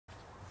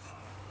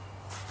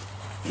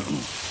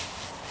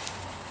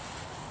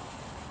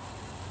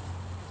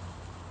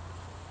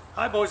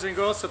Hi boys and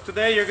girls, so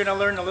today you're going to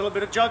learn a little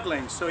bit of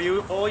juggling.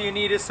 So all you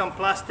need is some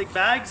plastic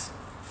bags.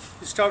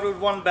 You start with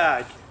one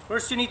bag.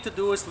 First you need to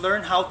do is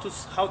learn how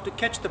to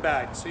catch the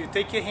bag. So you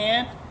take your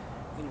hand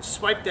and you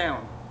swipe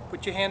down.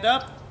 Put your hand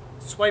up,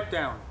 swipe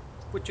down.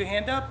 Put your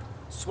hand up,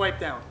 swipe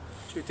down.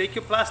 So you take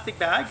your plastic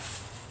bag,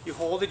 you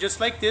hold it just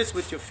like this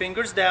with your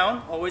fingers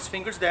down, always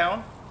fingers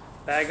down,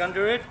 bag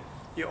under it.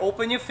 You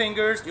open your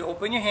fingers, you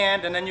open your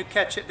hand, and then you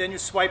catch it, then you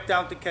swipe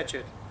down to catch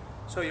it.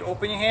 So you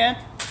open your hand,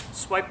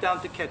 swipe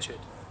down to catch it.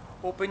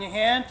 Open your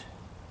hand,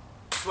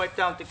 swipe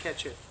down to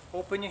catch it.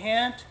 Open your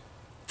hand,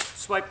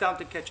 swipe down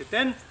to catch it.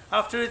 Then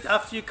after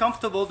you're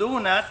comfortable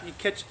doing that, you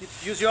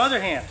use your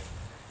other hand.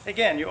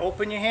 Again, you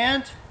open your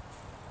hand,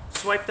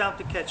 swipe down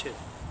to catch it.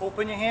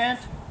 Open your hand,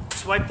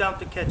 swipe down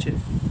to catch it.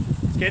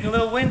 It's getting a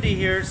little windy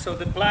here, so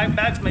the black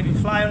bags may be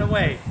flying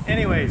away.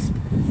 Anyways,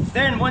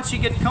 then once you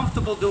get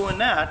comfortable doing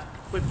that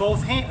with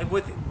both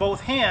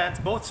hands,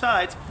 both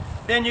sides,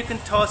 then you can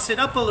toss it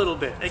up a little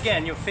bit.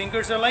 Again, your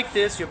fingers are like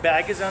this, your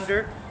bag is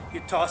under, you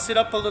toss it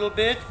up a little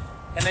bit,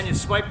 and then you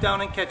swipe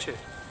down and catch it.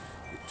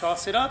 You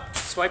toss it up,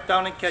 swipe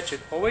down and catch it.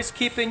 Always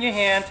keeping your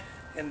hand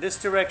in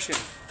this direction,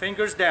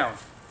 fingers down.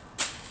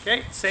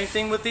 Okay, same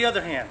thing with the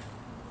other hand.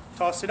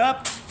 Toss it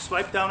up,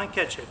 swipe down and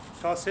catch it.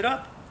 Toss it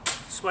up,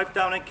 swipe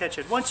down and catch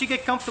it. Once you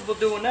get comfortable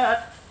doing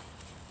that,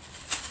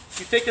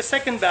 you take a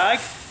second bag,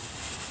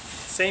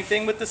 same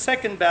thing with the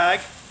second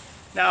bag.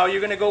 Now you're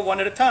going to go one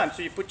at a time.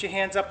 So you put your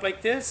hands up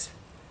like this.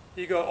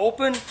 You go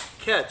open,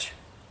 catch,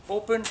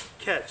 open,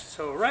 catch.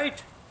 So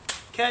right,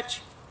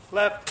 catch,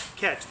 left,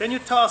 catch. Then you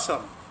toss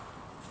them.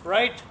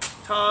 Right,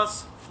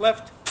 toss,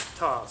 left,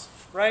 toss.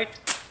 Right,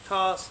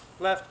 toss,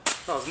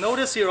 left, toss.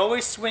 Notice you're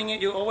always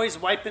swinging, you always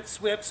wipe it,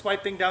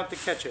 swiping down to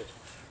catch it.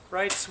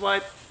 Right,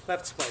 swipe,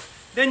 left, swipe.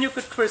 Then you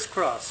could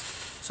crisscross.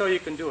 So you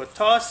can do a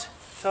toss,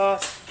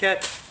 toss,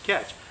 catch,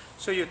 catch.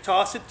 So you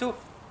toss it to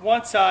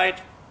one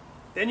side,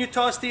 then you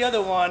toss the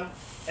other one,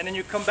 and then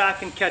you come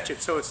back and catch it.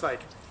 So it's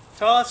like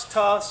toss,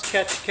 toss,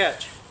 catch,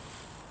 catch.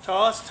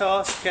 Toss,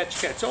 toss,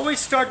 catch, catch. So always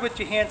start with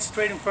your hands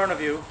straight in front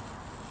of you.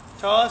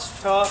 Toss,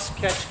 toss,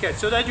 catch, catch.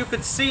 So that you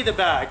could see the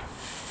bag.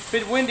 It's a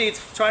bit windy,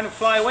 it's trying to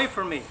fly away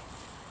from me.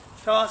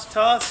 Toss,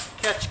 toss,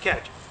 catch,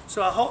 catch.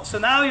 So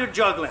now you're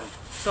juggling.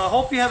 So I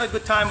hope you have a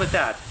good time with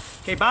that.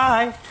 Okay,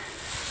 bye.